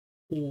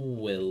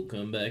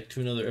Welcome back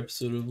to another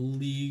episode of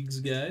Leagues,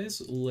 guys.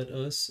 Let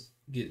us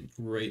get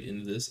right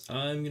into this.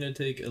 I'm going to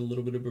take a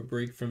little bit of a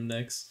break from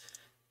next,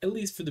 at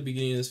least for the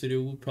beginning of this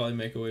video. We'll probably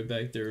make our way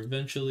back there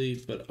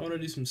eventually, but I want to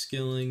do some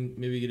skilling,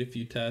 maybe get a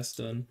few tasks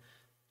done.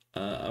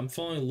 I'm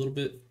falling a little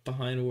bit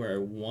behind where I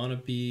want to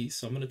be,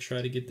 so I'm going to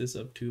try to get this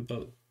up to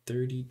about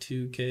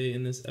 32k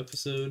in this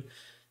episode.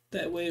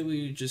 That way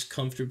we just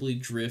comfortably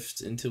drift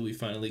until we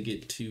finally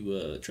get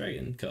to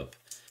Dragon Cup.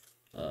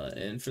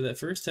 And for that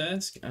first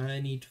task,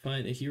 I need to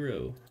find a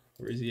hero.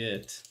 Where is he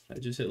at? I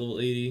just hit level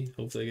 80.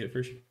 Hopefully I get it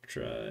first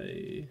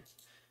try.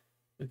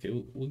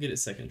 Okay, we'll get it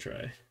second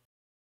try.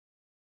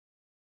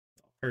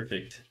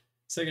 Perfect.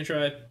 Second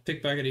try,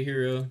 pickpocket a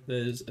hero.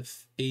 That is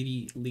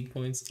 80 league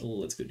points. Oh,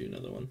 let's go do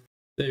another one.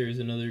 There's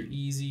another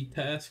easy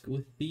task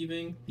with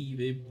thieving.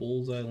 Thieve a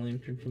bullseye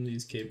lantern from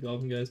these cave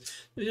goblin guys.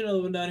 There's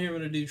another one down here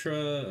I'm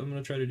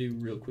gonna try to do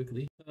real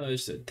quickly.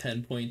 Just a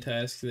 10-point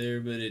task there,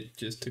 but it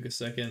just took a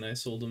second. I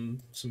sold him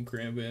some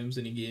cranbams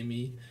and he gave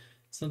me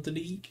something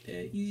to eat.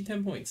 Easy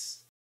 10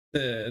 points.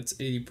 That's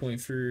 80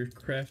 point for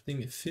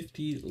crafting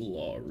 50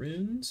 law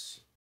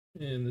runes.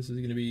 And this is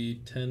gonna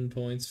be 10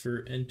 points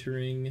for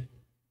entering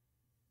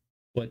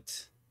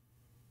what?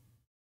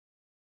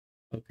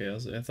 Okay,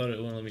 I thought it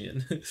wouldn't let me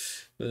in.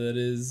 But that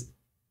is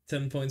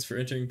 10 points for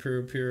entering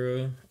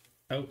Puro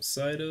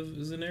outside of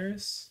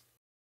Zenaris.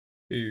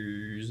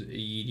 Here's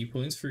 80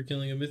 points for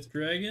killing a myth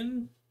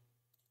dragon.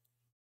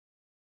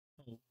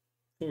 Oh,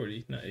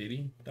 40, not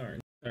 80. Darn.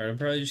 Alright, I'm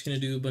probably just going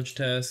to do a bunch of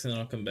tasks and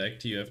I'll come back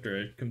to you after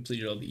I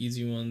completed all the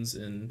easy ones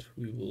and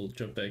we will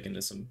jump back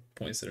into some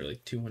points that are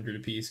like 200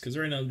 apiece. Because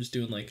right now I'm just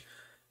doing like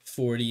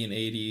 40 and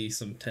 80,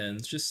 some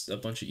 10s, just a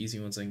bunch of easy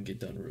ones I can get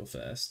done real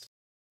fast.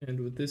 And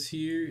with this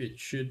here, it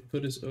should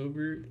put us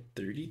over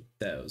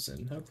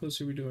 30,000. How close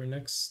are we to our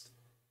next?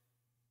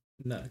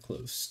 Not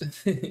close.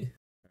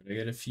 I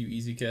got a few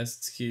easy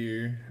casts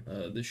here.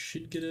 This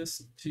should get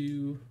us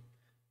to...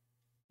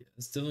 Yeah,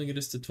 it's definitely get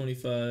us to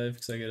 25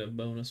 because I got a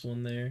bonus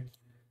one there.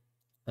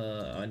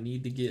 I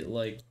need to get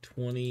like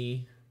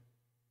 20...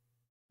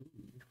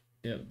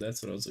 Yep,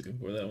 that's what I was looking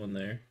for, that one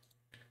there.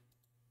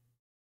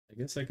 I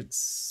guess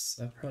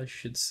I probably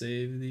should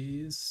save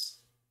these.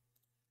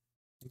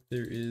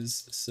 There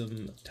is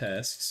some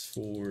tasks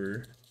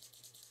for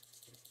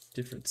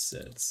different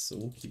sets, so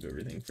we'll keep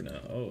everything for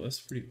now. Oh, that's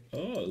pretty...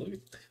 Oh, look at...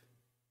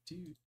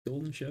 Dude,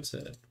 golden chef's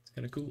hat. It's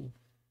kind of cool.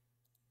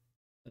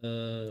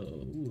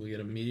 Ooh, we got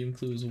a medium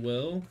clue as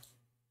well.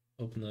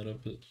 Open that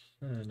up, but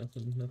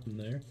nothing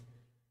there.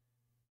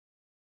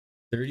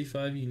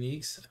 35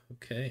 uniques.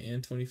 Okay,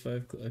 and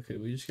 25... Okay,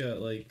 we just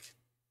got like...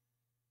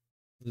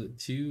 the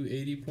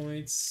 280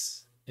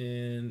 points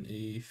and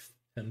a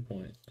 10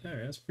 point.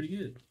 Alright, that's pretty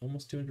good.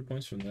 Almost 200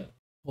 points from that.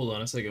 Hold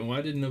on a second.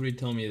 Why did nobody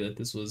tell me that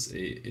this was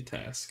a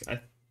task? I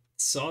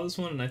saw this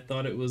one and I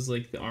thought it was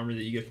like the armor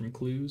that you get from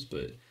clues,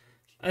 but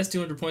that's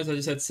 200 points I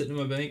just had sitting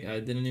in my bank. I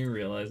didn't even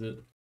realize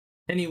it.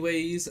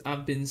 Anyways,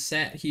 I've been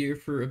sat here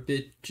for a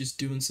bit just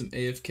doing some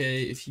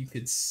AFK. If you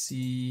could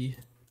see...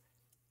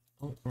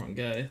 Oh, wrong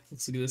guy.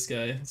 Let's look at this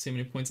guy. Let's see how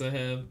many points I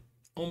have.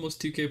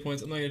 Almost 2k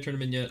points. I'm not going to turn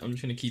them in yet. I'm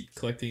just going to keep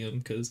collecting them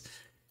because...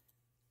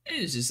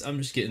 I'm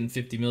just getting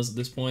 50 mils at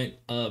this point.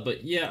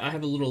 But yeah, I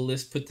have a little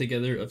list put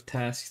together of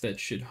tasks that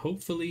should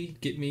hopefully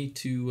get me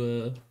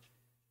to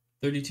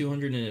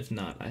 3,200, and if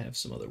not, I have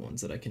some other ones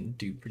that I can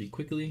do pretty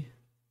quickly.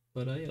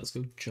 But yeah, let's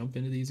go jump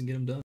into these and get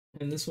them done.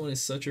 And this one is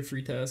such a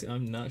free task.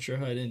 I'm not sure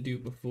how I didn't do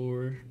it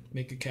before.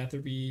 Make a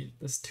Catherby.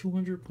 That's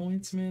 200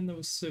 points, man. That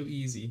was so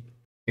easy.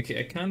 Okay,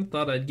 I kind of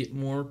thought I'd get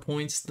more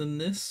points than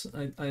this.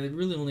 I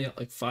really only got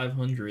like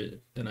 500,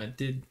 and I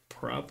did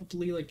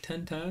probably like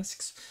 10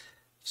 tasks.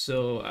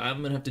 So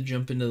I'm gonna have to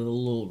jump into the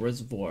little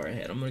reservoir I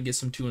had. I'm gonna get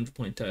some 200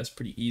 point tasks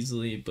pretty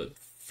easily, but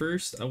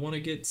first I want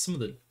to get some of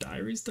the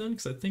diaries done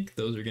because I think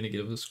those are gonna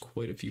give us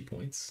quite a few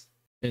points.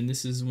 And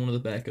this is one of the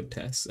backup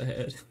tasks I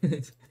had.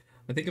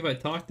 I think if I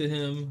talk to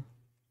him,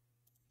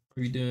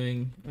 what are you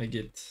doing? I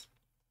get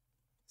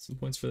some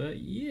points for that.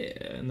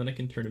 Yeah, and then I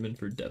can turn him in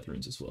for death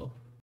runes as well.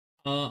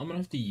 I'm gonna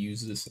have to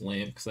use this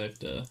lamp because I have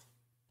to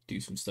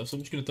do some stuff. So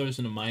I'm just gonna throw this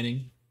into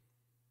mining.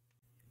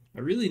 I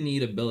really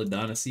need a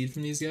belladonna seed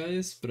from these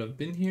guys, but I've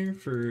been here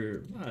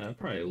for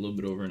probably a little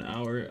bit over an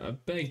hour.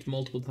 I've banked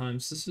multiple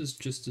times. This is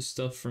just the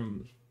stuff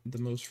from the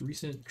most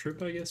recent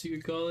trip, I guess you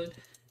could call it.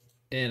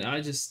 And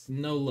I just,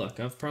 no luck.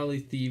 I've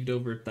probably thieved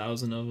over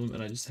 1,000 of them,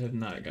 and I just have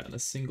not gotten a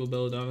single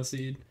belladonna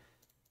seed.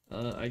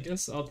 I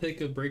guess I'll take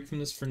a break from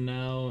this for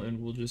now, and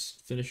we'll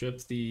just finish up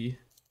the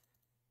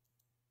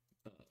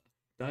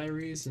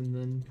diaries and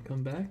then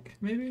come back,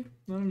 maybe?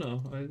 I don't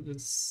know.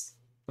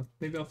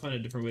 Maybe I'll find a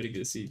different way to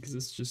get a seed because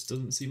this just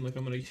doesn't seem like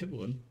I'm gonna get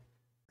one.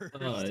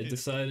 I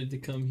decided to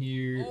come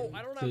here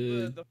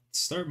to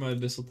start my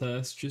abyssal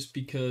task just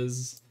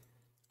because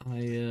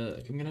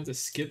I'm gonna have to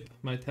skip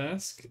my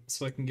task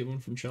so I can get one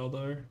from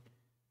Chaldar.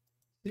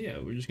 So yeah,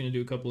 we're just gonna do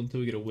a couple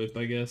until we get a whip,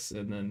 I guess,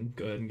 and then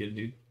go ahead and get a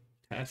new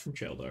task from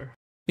Chaldar.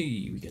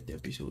 Hey, we got the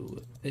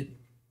abyssal whip.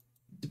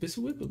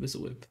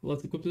 Abyssal whip. We'll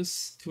have to equip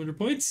this. 200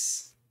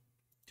 points.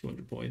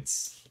 200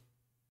 points.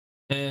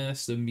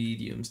 That's the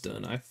mediums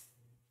done. I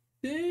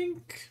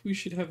think we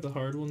should have the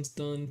hard ones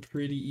done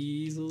pretty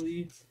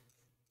easily.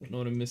 I don't know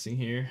what I'm missing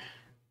here.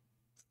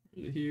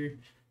 Here.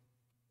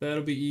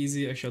 That'll be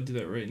easy. Actually, I'll do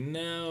that right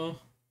now.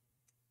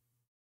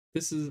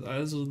 This was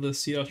the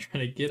seed I was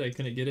trying to get. I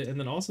couldn't get it. And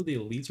then also the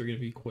elites are going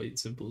to be quite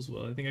simple as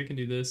well. I think I can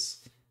do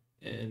this.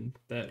 And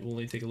that will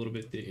only take a little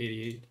bit, the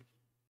 88.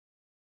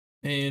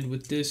 And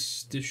with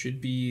this should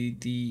be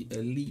the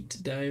elite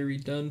diary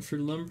done for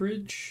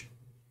Lumbridge.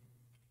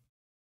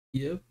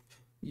 Yep.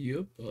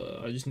 Yep.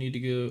 I just need to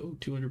go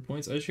 200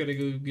 points. I just gotta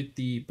go get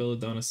the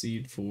Belladonna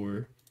seed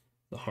for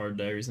the hard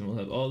diaries, and we'll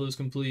have all those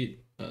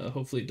complete.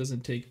 Hopefully it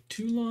doesn't take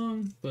too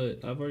long,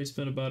 but I've already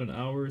spent about an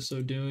hour or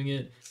so doing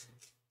it,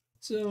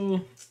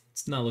 so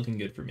it's not looking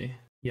good for me.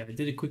 Yeah, I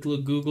did a quick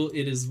little Google.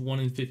 It is 1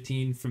 in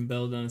 15 from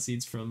Belladonna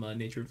seeds from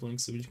Nature of Flowing.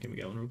 So we just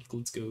got one real quick.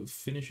 Let's go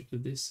finish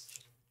this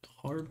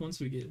hard one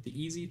so we get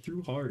the easy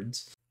through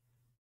hards.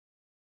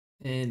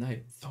 And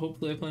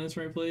hopefully I plan this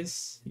right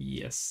place.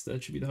 Yes,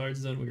 that should be the hard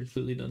zone. We're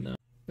completely done now.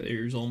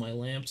 There's all my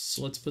lamps.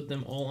 So let's put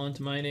them all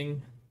onto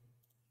mining.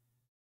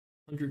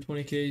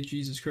 120k,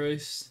 Jesus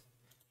Christ.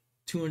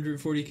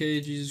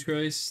 240k, Jesus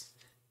Christ.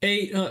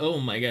 8, oh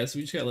my god, so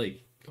we just got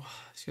like, oh,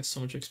 just got so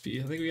much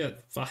XP. I think we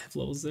got 5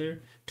 levels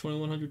there.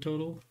 2100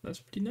 total. That's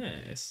pretty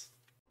nice.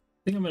 I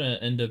think I'm gonna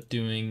end up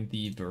doing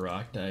the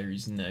Barak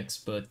Diaries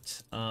next,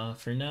 but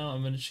for now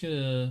I'm just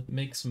gonna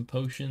make some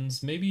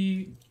potions.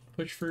 Maybe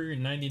push for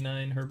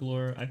 99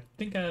 Herblore. I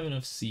think I have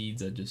enough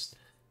seeds. I just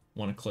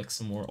want to collect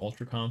some more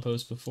Ultra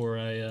Compost before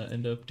I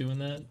end up doing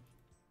that.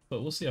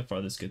 But we'll see how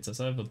far this gets us.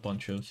 I have a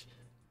bunch of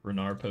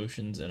Renard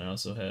potions, and I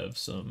also have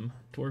some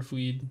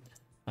Dwarfweed.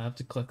 I have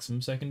to collect some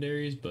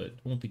secondaries, but it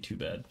won't be too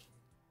bad.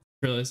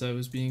 I realized I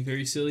was being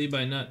very silly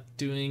by not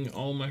doing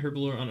all my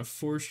Herblore on a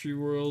forestry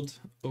world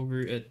over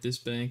at this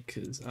bank,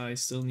 because I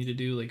still need to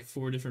do like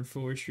 4 different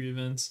forestry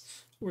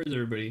events. Where's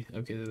everybody?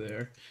 Okay, there they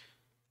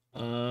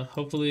are.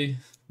 Hopefully,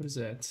 what is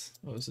that?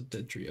 Oh, it's a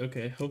dead tree.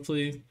 Okay,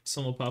 hopefully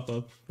some will pop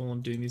up while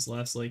I'm doing these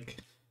last, like,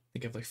 I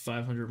think I have like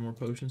 500 more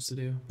potions to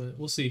do, but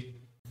we'll see.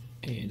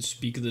 And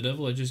speak of the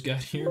devil, I just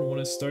got here and one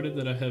has started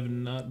that I have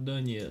not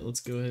done yet. Let's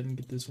go ahead and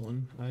get this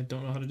one. I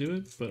don't know how to do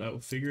it, but I will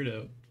figure it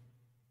out.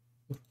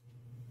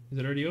 Is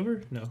it already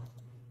over? No.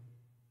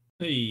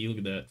 Hey, look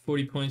at that.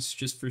 40 points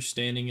just for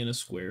standing in a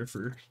square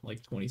for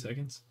like 20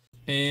 seconds.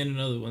 And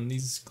another one.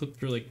 These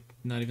clips are like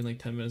not even like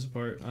 10 minutes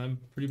apart. I'm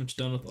pretty much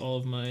done with all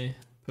of my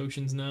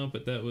potions now,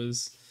 but that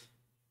was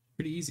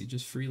pretty easy.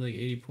 Just free like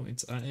 80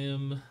 points. I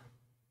am,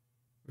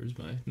 where's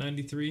my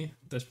 93?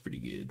 That's pretty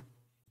good.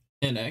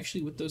 And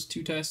actually with those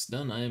 2 tasks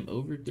done, I am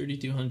over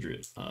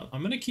 3,200.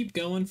 I'm gonna keep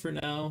going for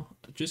now,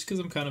 just because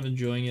I'm kind of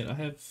enjoying it. I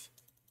have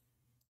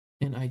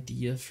an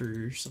idea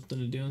for something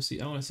to do.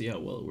 I want to see how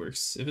well it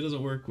works. If it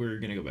doesn't work, we're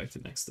gonna go back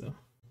to next though.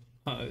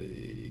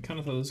 I kind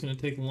of thought it was gonna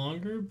take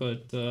longer,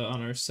 but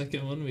on our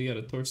second one, we got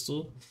a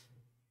Torstal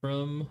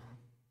from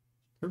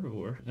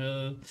Herbivore.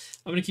 I'm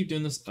gonna keep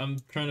doing this. I'm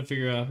trying to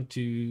figure out how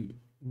to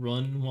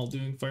run while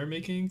doing fire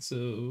making,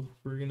 so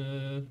we're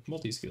gonna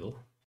multi-skill.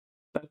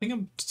 I think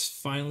I'm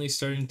finally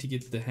starting to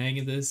get the hang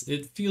of this.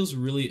 It feels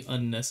really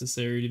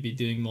unnecessary to be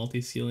doing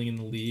multi-skilling in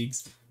the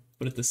leagues,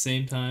 but at the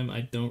same time,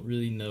 I don't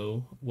really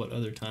know what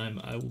other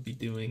time I will be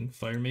doing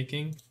fire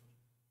making.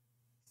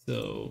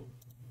 So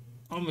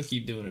I'm gonna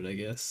keep doing it, I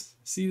guess.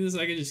 See this?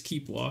 I can just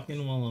keep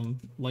walking while I'm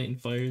lighting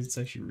fires. It's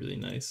actually really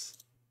nice.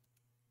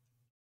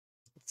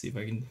 Let's see if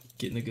I can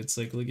get in a good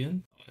cycle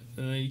again.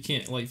 You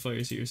can't light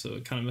fires here, so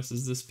it kind of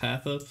messes this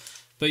path up.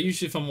 But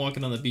usually if I'm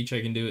walking on the beach,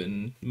 I can do it,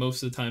 and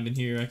most of the time in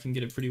here, I can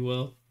get it pretty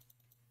well.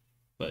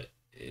 But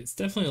it's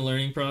definitely a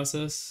learning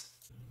process.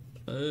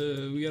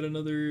 We got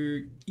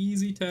another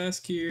easy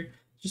task here.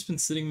 Just been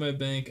sitting in my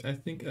bank. I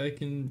think I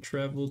can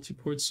travel to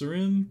Port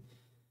Sarim,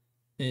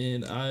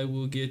 and I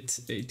will get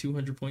a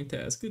 200 point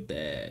task at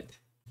that.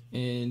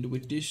 And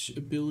with this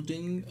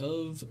building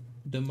of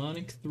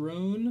Demonic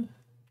Throne,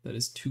 that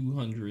is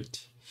 200.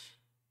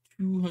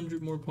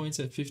 200 more points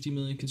at 50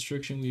 million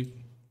construction. We've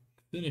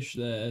finished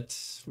that.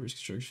 Where's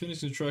construction?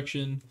 Finished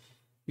construction.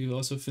 We've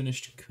also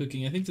finished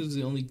cooking. I think those are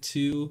the only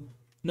 2.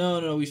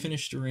 No, we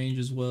finished range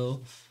as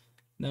well.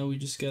 Now we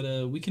just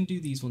gotta, we can do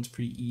these ones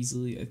pretty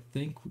easily. I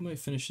think we might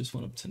finish this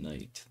one up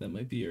tonight. That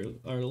might be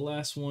our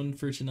last one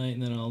for tonight,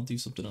 and then I'll do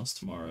something else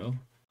tomorrow.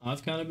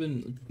 I've kind of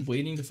been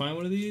waiting to find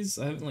one of these.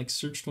 I haven't like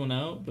searched one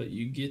out, but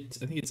you get,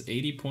 I think it's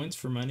 80 points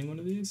for mining one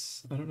of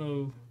these. I don't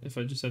know if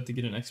I just have to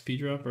get an XP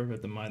drop or if I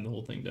have to mine the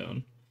whole thing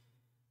down.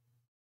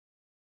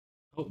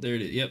 Oh, there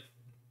it is. Yep.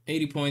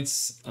 80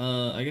 points.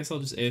 I guess I'll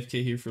just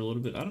AFK here for a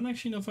little bit. I don't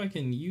actually know if I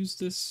can use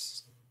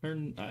this, or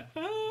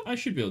I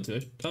should be able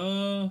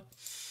to.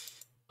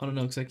 I don't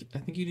know, because I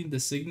think you need the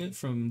signet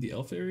from the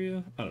elf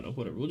area. I don't know,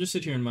 whatever. We'll just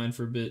sit here and mine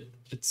for a bit.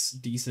 It's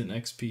decent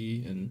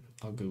XP, and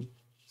I'll go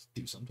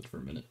do something for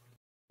a minute.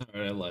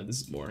 Alright, I lied. This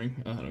is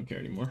boring. I don't care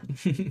anymore.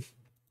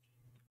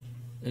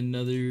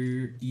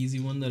 Another easy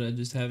one that I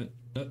just haven't...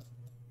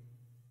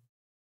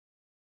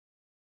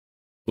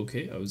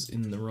 Okay, I was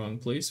in the wrong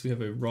place. We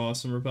have a raw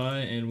summer pie,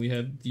 and we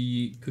have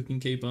the cooking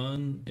cape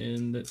on,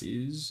 and that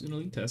is an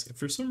elite task.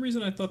 For some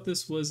reason, I thought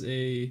this was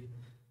a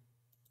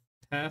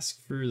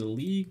task for the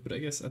league, but I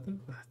guess I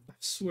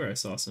swear I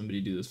saw somebody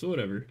do this, but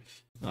whatever.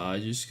 I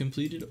just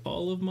completed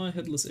all of my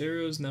headless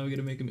arrows. Now we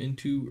gotta make them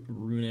into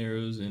rune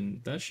arrows,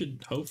 and that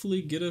should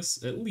hopefully get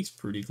us at least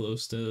pretty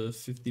close to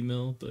 50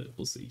 mil, but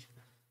we'll see.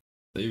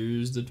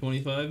 There's the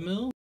 25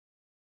 mil,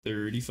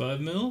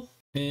 35 mil,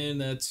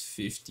 and that's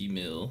 50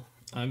 mil.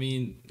 I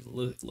mean,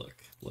 look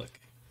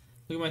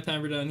at my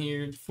timer down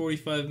here.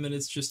 45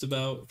 minutes just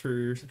about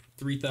for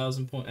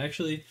 3,000 points.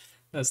 Actually,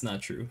 that's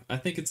not true. I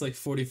think it's like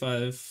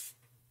 45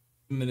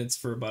 minutes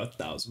for about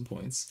 1,000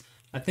 points.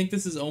 I think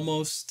this is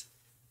almost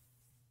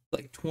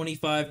like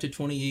 25 to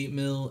 28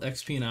 mil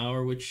XP an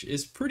hour, which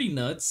is pretty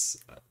nuts.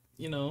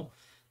 You know,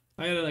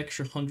 I got an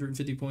extra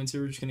 150 points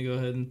here. We're just gonna go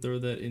ahead and throw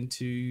that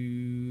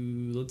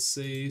into, let's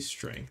say,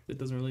 strength. It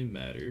doesn't really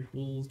matter.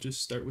 We'll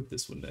just start with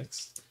this one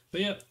next.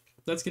 But yeah,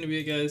 that's gonna be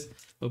it, guys.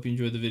 Hope you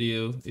enjoyed the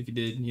video. If you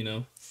did, you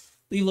know,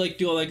 leave a like,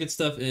 do all that good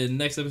stuff. And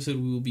next episode,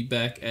 we will be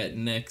back at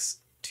next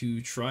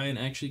to try and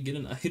actually get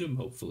an item,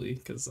 hopefully,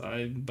 because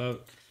I'm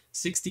about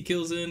 60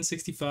 kills in,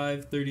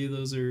 65, 30 of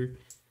those are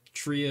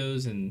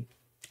trios, and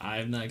I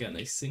have not gotten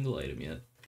a single item yet.